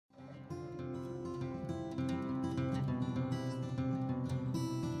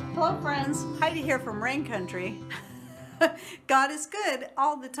Hello friends, Heidi here from Rain Country. God is good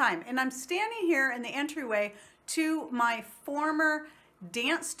all the time, and I'm standing here in the entryway to my former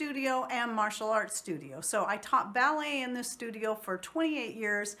dance studio and martial arts studio. So I taught ballet in this studio for 28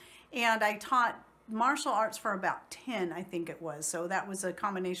 years, and I taught martial arts for about 10, I think it was. So that was a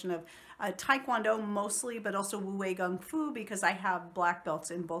combination of Taekwondo mostly, but also Wu Wei Kung Fu, because I have black belts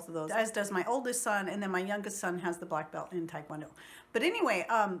in both of those, as does my oldest son, and then my youngest son has the black belt in Taekwondo. But anyway,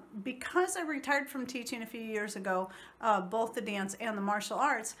 because I retired from teaching a few years ago, both the dance and the martial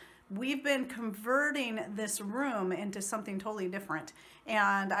arts, we've been converting this room into something totally different.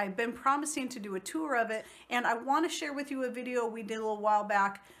 And I've been promising to do a tour of it, and I want to share with you a video we did a little while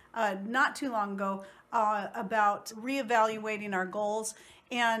back, not too long ago, about reevaluating our goals,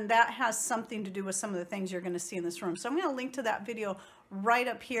 and that has something to do with some of the things you're going to see in this room. So I'm going to link to that video right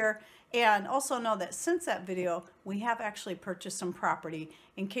up here, and also know that since that video we have actually purchased some property,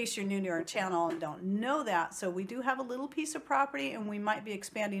 in case you're new to our channel and don't know that. So we do have a little piece of property, and we might be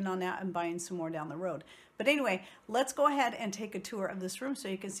expanding on that and buying some more down the road. But anyway, let's go ahead and take a tour of this room so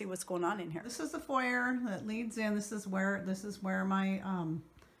you can see what's going on in here. This is the foyer that leads in. This is where my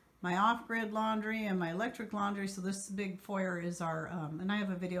my off-grid laundry and my electric laundry. So this big foyer is our, and I have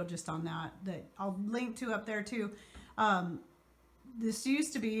a video just on that I'll link to up there too. This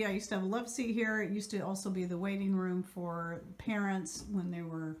used to be, I used to have a love seat here. It used to also be the waiting room for parents when they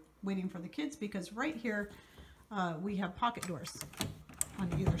were waiting for the kids, because right here we have pocket doors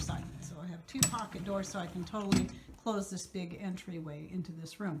on either side. So I have two pocket doors, so I can totally close this big entryway into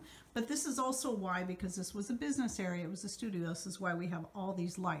this room. But this is also why, because this was a business area, it was a studio, this is why we have all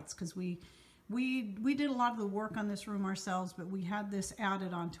these lights, because we did a lot of the work on this room ourselves, but we had this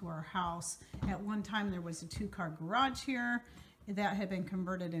added onto our house. At one time there was a two-car garage here that had been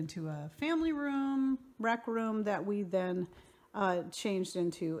converted into a family room, rec room, that we then changed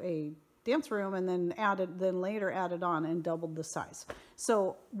into a dance room, and then later added on and doubled the size.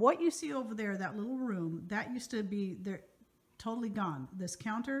 So what you see over there, that little room, that used to be there, totally gone. This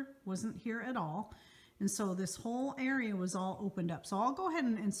counter wasn't here at all, and so this whole area was all opened up. So I'll go ahead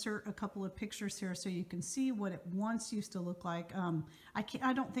and insert a couple of pictures here so you can see what it once used to look like.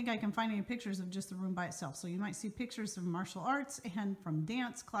 I don't think I can find any pictures of just the room by itself, so you might see pictures of martial arts and from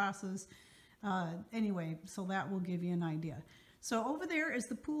dance classes. Anyway, so that will give you an idea. So over there is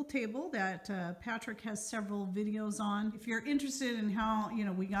the pool table that Patrick has several videos on. If you're interested in how,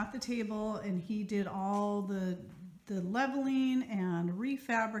 we got the table and he did all the leveling and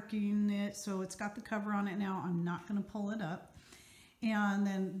refabricating it, so it's got the cover on it now. I'm not going to pull it up. And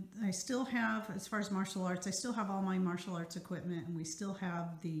then I still have, as far as martial arts, I still have all my martial arts equipment, and we still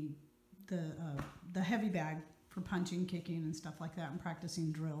have the heavy bag for punching, kicking, and stuff like that, and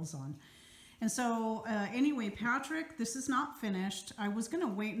practicing drills on. And so anyway, Patrick, this is not finished. I was going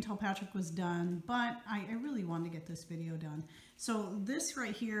to wait until Patrick was done, but I really wanted to get this video done. So this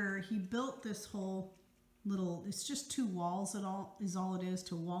right here, he built this whole little, it's just two walls is all it is,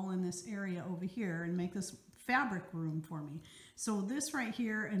 to wall in this area over here and make this fabric room for me. So this right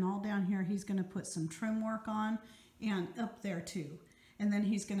here and all down here, he's going to put some trim work on, and up there too. And then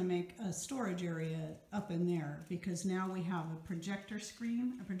he's going to make a storage area up in there, because now we have a projector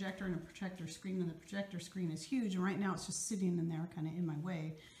screen, a projector and a projector screen, and the projector screen is huge, and right now it's just sitting in there kind of in my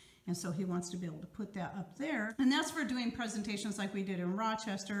way. And so he wants to be able to put that up there, and that's for doing presentations like we did in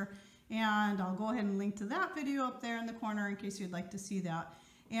Rochester. And I'll go ahead and link to that video up there in the corner in case you'd like to see that.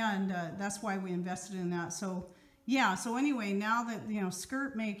 And that's why we invested in that. So yeah, so anyway, now that,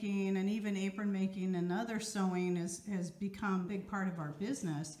 skirt making and even apron making and other sewing has become a big part of our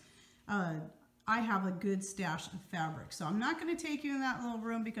business, I have a good stash of fabric. So I'm not going to take you in that little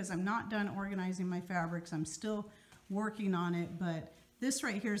room because I'm not done organizing my fabrics. I'm still working on it, but this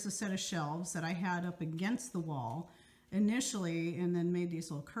right here is a set of shelves that I had up against the wall initially, and then made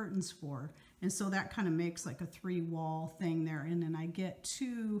these little curtains for. And so that kind of makes like a 3-wall thing there. And then I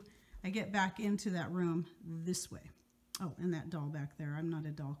get back into that room this way. Oh, and that doll back there, I'm not a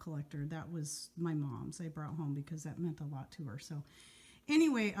doll collector. That was my mom's. I brought home because that meant a lot to her. So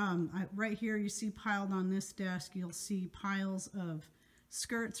anyway, right here you see piled on this desk, you'll see piles of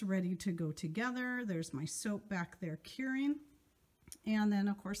skirts ready to go together. There's my soap back there curing. And then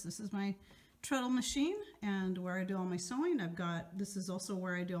of course this is my treadle machine, and where I do all my sewing. This is also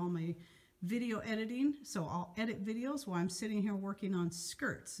where I do all my video editing. So I'll edit videos while I'm sitting here working on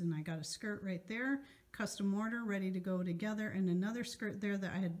skirts. And I got a skirt right there, custom order, ready to go together, and another skirt there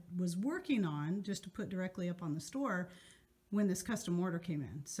that I was working on just to put directly up on the store when this custom order came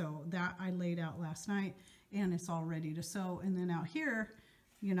in. So that I laid out last night, and it's all ready to sew. And then out here,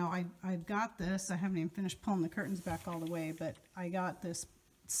 I've got this. I haven't even finished pulling the curtains back all the way, but I got this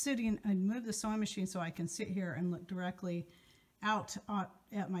sitting, I moved the sewing machine so I can sit here and look directly out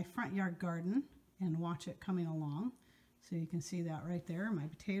at my front yard garden and watch it coming along. So you can see that right there, my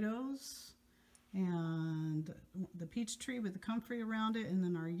potatoes and the peach tree with the comfrey around it, and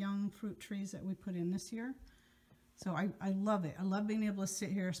then our young fruit trees that we put in this year. So I love it. I love being able to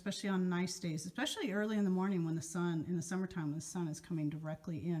sit here, especially on nice days, especially early in the morning when the sun, in the summertime, when the sun is coming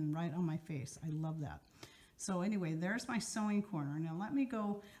directly in right on my face. I love that. So anyway, there's my sewing corner. Now let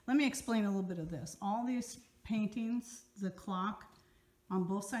me explain a little bit of this. All these paintings, the clock on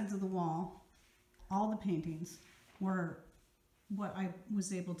both sides of the wall, all the paintings were what I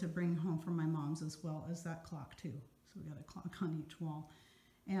was able to bring home from my mom's, as well as that clock too. So we got a clock on each wall.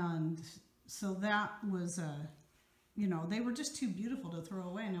 And so that was you know, they were just too beautiful to throw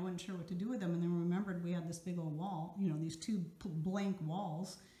away, and I wasn't sure what to do with them. And then remembered we had this big old wall, you know, these two blank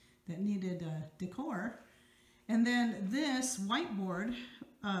walls that needed decor. And then this whiteboard,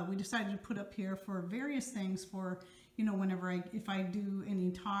 we decided to put up here for various things for, you know, whenever if I do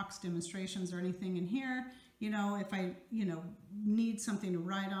any talks, demonstrations, or anything in here, you know, if I, you know, need something to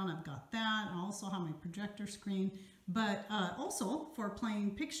write on, I've got that. I also have my projector screen, but also for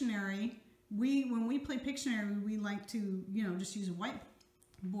playing Pictionary. When we play Pictionary, we like to, you know, just use a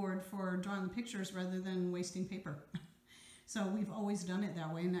whiteboard for drawing the pictures rather than wasting paper. So we've always done it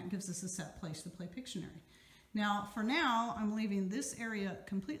that way, and that gives us a set place to play Pictionary. Now, for now, I'm leaving this area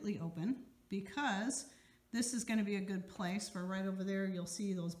completely open because this is going to be a good place for right over there. You'll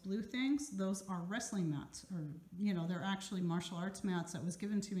see those blue things. Those are wrestling mats, or, you know, they're actually martial arts mats that was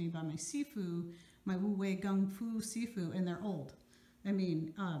given to me by my Sifu, my Wu Wei Gung Fu Sifu, and they're old. I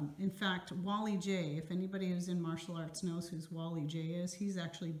mean, in fact, Wally J, if anybody who's in martial arts knows who Wally J is, he's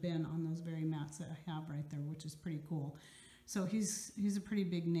actually been on those very mats that I have right there, which is pretty cool. So he's a pretty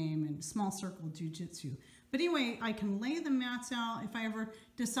big name in small circle jiu-jitsu. But anyway, I can lay the mats out. If I ever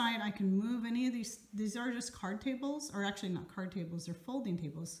decide I can move any of these are just card tables, or actually not card tables, they're folding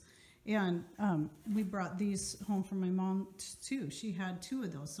tables. And we brought these home from my mom too. She had 2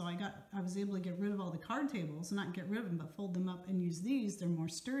 of those. So I was able to get rid of all the card tables, not get rid of them, but fold them up and use these. They're more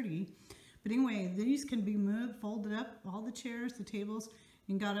sturdy. But anyway, these can be moved, folded up, all the chairs, the tables,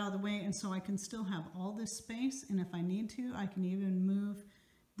 and got out of the way. And so I can still have all this space. And if I need to, I can even move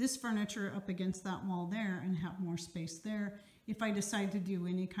this furniture up against that wall there and have more space there. If I decide to do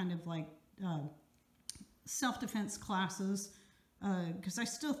any kind of like self-defense classes, because I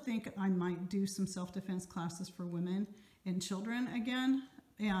still think I might do some self-defense classes for women and children again.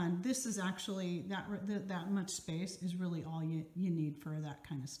 And this is actually, that much space is really all you need for that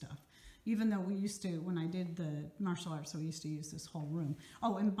kind of stuff. Even though we used to, when I did the martial arts, so we used to use this whole room.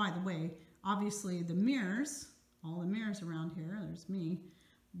 Oh, and by the way, obviously the mirrors, all the mirrors around here, there's me,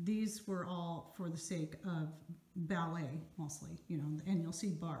 these were all for the sake of ballet mostly, you know, and you'll see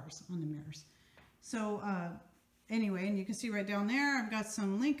bars on the mirrors. So, anyway, and you can see right down there, I've got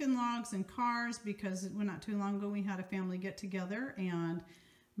some Lincoln logs and cars because not too long ago we had a family get together and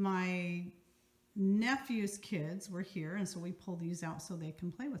my nephew's kids were here, and so we pull these out so they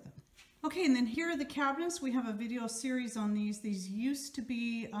can play with them. Okay, and then here are the cabinets. We have a video series on these. These used to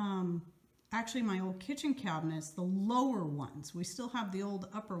be actually my old kitchen cabinets, the lower ones. We still have the old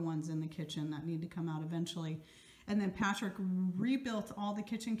upper ones in the kitchen that need to come out eventually. And then Patrick rebuilt all the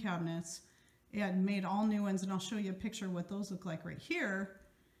kitchen cabinets and made all new ones, and I'll show you a picture of what those look like right here.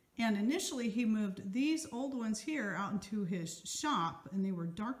 And initially he moved these old ones here out into his shop, and they were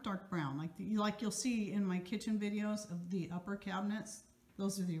dark brown, like you'll see in my kitchen videos of the upper cabinets.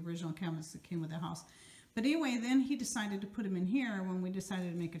 Those are the original cabinets that came with the house. But anyway, then he decided to put them in here when we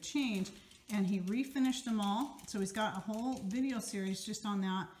decided to make a change, and he refinished them all. So he's got a whole video series just on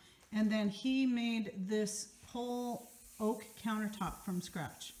that. And then he made this whole oak countertop from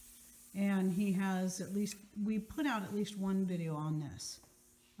scratch. And he has we put out at least one video on this.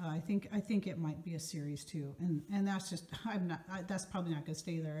 I think it might be a series too. And that's just, that's probably not gonna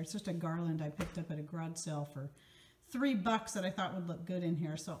stay there. It's just a garland I picked up at a garage sale for $3 that I thought would look good in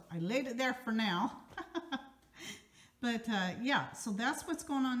here. So I laid it there for now. But yeah, so that's what's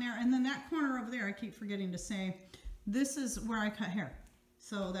going on there. And then that corner over there, I keep forgetting to say, this is where I cut hair.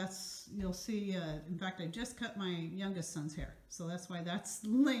 So that's, you'll see, in fact, I just cut my youngest son's hair. So that's why that's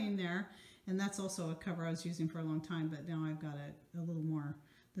laying there. And that's also a cover I was using for a long time, but now I've got a little more,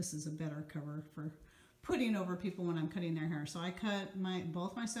 this is a better cover for putting over people when I'm cutting their hair. So I cut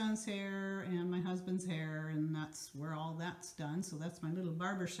both my son's hair and my husband's hair, and that's where all that's done. So that's my little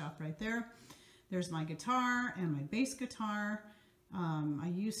barber shop right there. There's my guitar and my bass guitar. I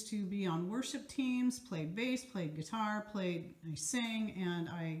used to be on worship teams, played bass, played guitar, I sang, and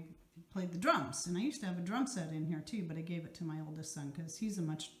I played the drums. drums. And I used to have a drum set in here too, but I gave it to my oldest son because he's a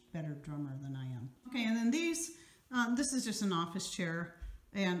much better drummer than I am. Okay, and then these, this is just an office chair.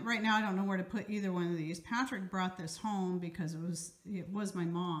 And right now I don't know where to put either one of these. Patrick brought this home because it was my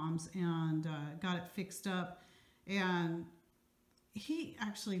mom's, and got it fixed up. And he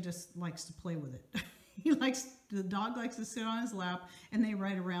actually just likes to play with it. The dog likes to sit on his lap, and they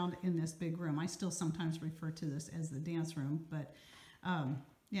ride around in this big room. I still sometimes refer to this as the dance room, but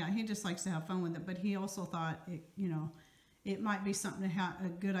yeah, he just likes to have fun with it. But he also thought it might be something to have a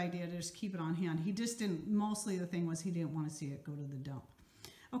good idea to just keep it on hand. He just didn't, mostly the thing was he didn't want to see it go to the dump.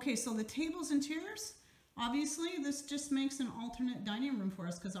 Okay, so the tables and chairs, obviously this just makes an alternate dining room for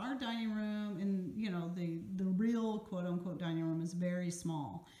us, because our dining room and the real quote unquote dining room is very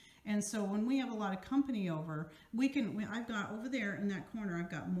small. And so when we have a lot of company over, I've got over there in that corner,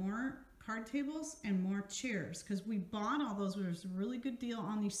 I've got more card tables and more chairs, because we bought all those. There was a really good deal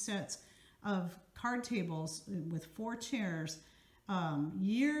on these sets of card tables with 4 chairs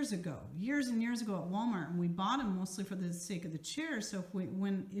years and years ago at Walmart, and we bought them mostly for the sake of the chairs. So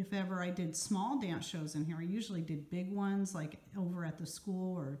if ever I did small dance shows in here, I usually did big ones like over at the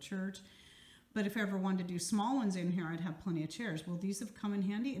school or church. But if I ever wanted to do small ones in here, I'd have plenty of chairs. Well, these have come in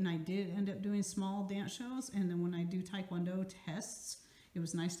handy, and I did end up doing small dance shows. And then when I do Taekwondo tests, it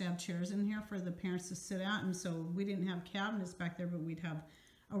was nice to have chairs in here for the parents to sit at. And so we didn't have cabinets back there, but we'd have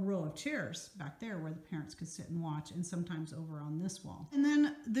a row of chairs back there where the parents could sit and watch, and sometimes over on this wall. And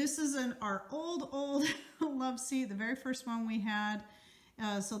then this is our old love seat, the very first one we had.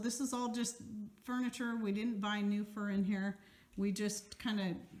 So this is all just furniture. We didn't buy new fur in here. We just kind of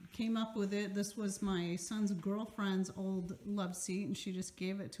came up with it. This was my son's girlfriend's old love seat, and she just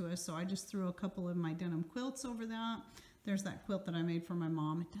gave it to us. So I just threw a couple of my denim quilts over that. There's that quilt that I made for my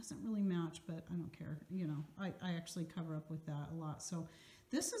mom. It doesn't really match, but I don't care. I actually cover up with that a lot. So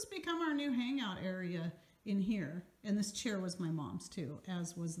this has become our new hangout area in here. And this chair was my mom's too,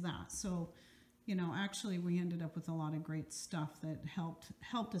 as was that. So, actually we ended up with a lot of great stuff that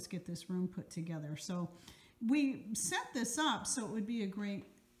helped us get this room put together. So we set this up so it would be a great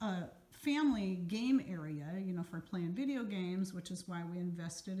family game area, for playing video games, which is why we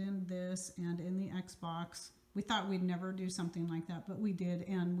invested in this and in the Xbox. We thought we'd never do something like that, but we did,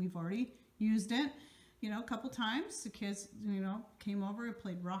 and we've already used it, a couple times. The kids, came over,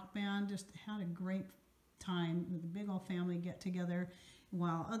 played Rock Band, just had a great time with a big old family get together.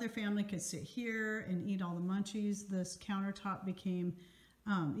 While other family could sit here and eat all the munchies, this countertop became,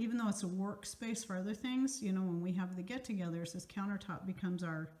 even though it's a workspace for other things, when we have the get-togethers, this countertop becomes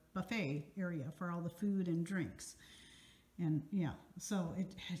our buffet area for all the food and drinks. And yeah, so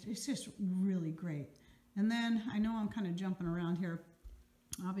it's just really great. And then I know I'm kind of jumping around here.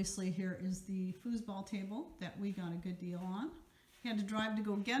 Obviously here is the foosball table that we got a good deal on. You had to drive to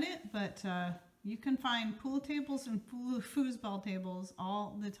go get it, but you can find pool tables and foosball tables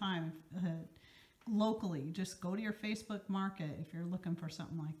all the time locally. Just go to your Facebook market if you're looking for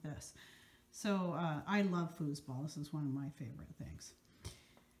something like this. So I love foosball. This is one of my favorite things.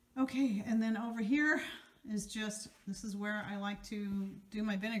 Okay, and then over here is this is where I like to do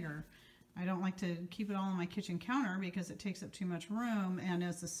my vinegar. I don't like to keep it all on my kitchen counter because it takes up too much room, and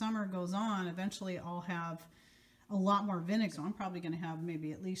as the summer goes on, eventually I'll have a lot more vinegar. So I'm probably going to have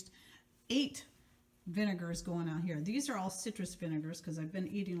maybe at least 8 vinegars going out here. These are all citrus vinegars because I've been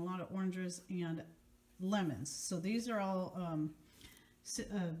eating a lot of oranges and lemons. So these are all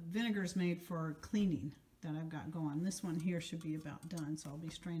vinegars made for cleaning that I've got going. This one here should be about done, so I'll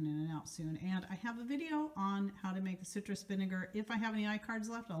be straining it out soon. And I have a video on how to make the citrus vinegar. If I have any iCards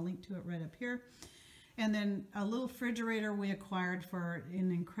left, I'll link to it right up here. And then a little refrigerator we acquired for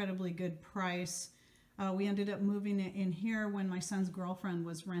an incredibly good price. We ended up moving it in here when my son's girlfriend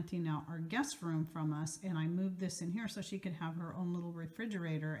was renting out our guest room from us, and I moved this in here so she could have her own little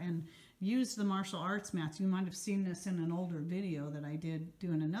refrigerator and use the martial arts mats. You might have seen this in an older video that I did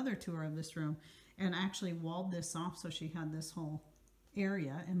doing another tour of this room, and actually walled this off so she had this whole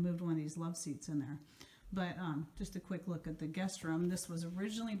area and moved one of these love seats in there. But just a quick look at the guest room. This was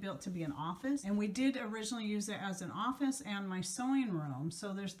originally built to be an office, and we did originally use it as an office and my sewing room.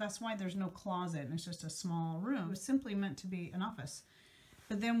 So that's why there's no closet, and it's just a small room. It was simply meant to be an office.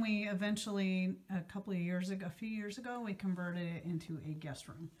 But then we eventually, a few years ago, we converted it into a guest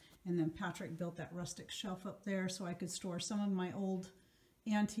room. And then Patrick built that rustic shelf up there so I could store some of my old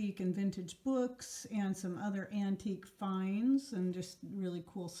antique and vintage books and some other antique finds and just really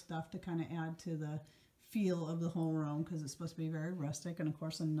cool stuff to kind of add to the feel of the whole room, because it's supposed to be very rustic. And of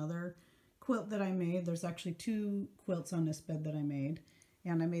course another quilt that I made. There's actually 2 quilts on this bed that I made,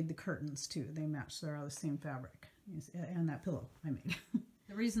 and I made the curtains too. They match. They're all the same fabric, and that pillow I made.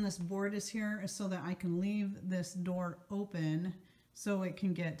 The reason this board is here is so that I can leave this door open so it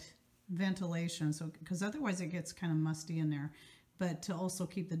can get ventilation. So, because otherwise it gets kind of musty in there. But to also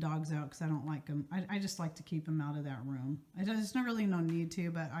keep the dogs out because I don't like them. I just like to keep them out of that room. There's not really no need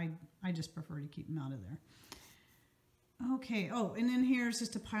to, but I just prefer to keep them out of there. Okay, oh, and then here's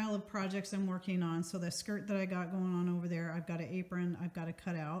just a pile of projects I'm working on. So the skirt that I got going on over there, I've got an apron, I've got to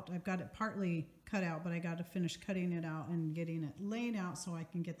cut out. I've got it partly cut out, but I got to finish cutting it out and getting it laid out so I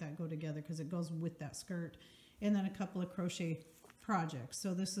can get that go together because it goes with that skirt. And then a couple of crochet projects.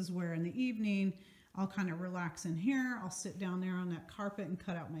 So this is where in the evening, I'll kind of relax in here. I'll sit down there on that carpet and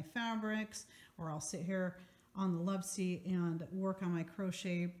cut out my fabrics, or I'll sit here on the love seat and work on my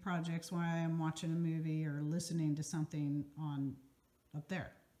crochet projects while I'm watching a movie or listening to something on up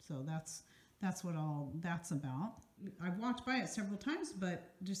there. So that's what all that's about. I've walked by it several times,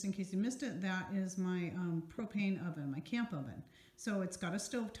 but just in case you missed it, that is my propane oven, my camp oven. So it's got a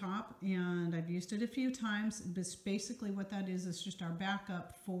stovetop, and I've used it a few times. But basically what that is just our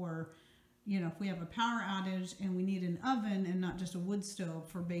backup for, you know, if we have a power outage and we need an oven and not just a wood stove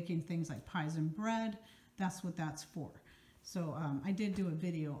for baking things like pies and bread. That's what that's for. So I did do a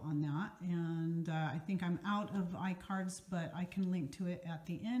video on that, and I think I'm out of iCards, but I can link to it at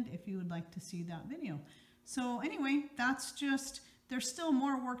the end if you would like to see that video. So anyway, that's just, there's still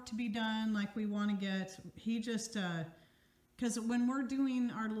more work to be done. Like we want to get, he just, because when we're doing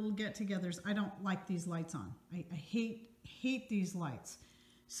our little get-togethers, I don't like these lights on. I hate these lights.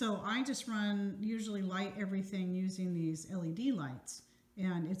 So I just usually light everything using these LED lights,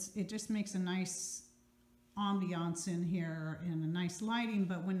 and it just makes a nice ambiance in here and a nice lighting.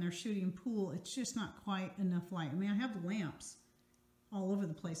 But when they're shooting pool, it's just not quite enough light. I mean, I have lamps all over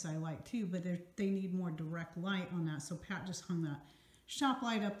the place I like too, but they need more direct light on that. So Pat just hung that shop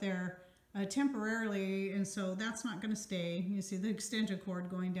light up there temporarily, and so that's not going to stay. You see the extension cord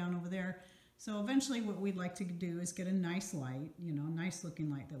going down over there. So eventually what we'd like to do is get a nice light, you know, a nice looking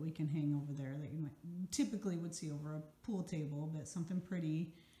light that we can hang over there that you typically would see over a pool table, but something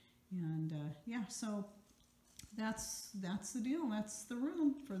pretty. And yeah, so that's the deal. That's the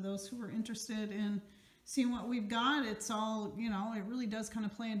room for those who are interested in seeing what we've got. It's all, you know, it really does kind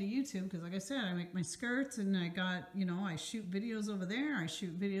of play into YouTube because, like I said, I make my skirts, and I got, you know, I shoot videos over there. I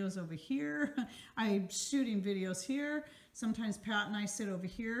shoot videos over here. I'm shooting videos here. Sometimes Pat and I sit over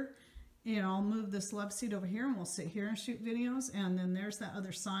here. You know, I'll move this love seat over here and we'll sit here and shoot videos. And then there's that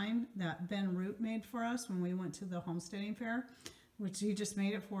other sign that Ben Root made for us when we went to the homesteading fair, which he just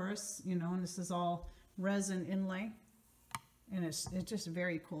made it for us, you know, and this is all resin inlay, and it's just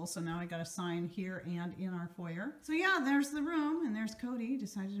very cool. So now I got a sign here and in our foyer. So yeah, there's the room, and there's Cody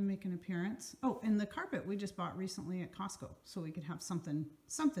decided to make an appearance. Oh, and the carpet we just bought recently at Costco, so we could have something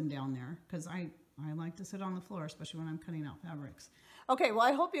down there, because I like to sit on the floor, especially when I'm cutting out fabrics. Okay, well,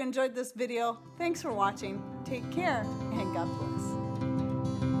 I hope you enjoyed this video. Thanks for watching. Take care, and God bless.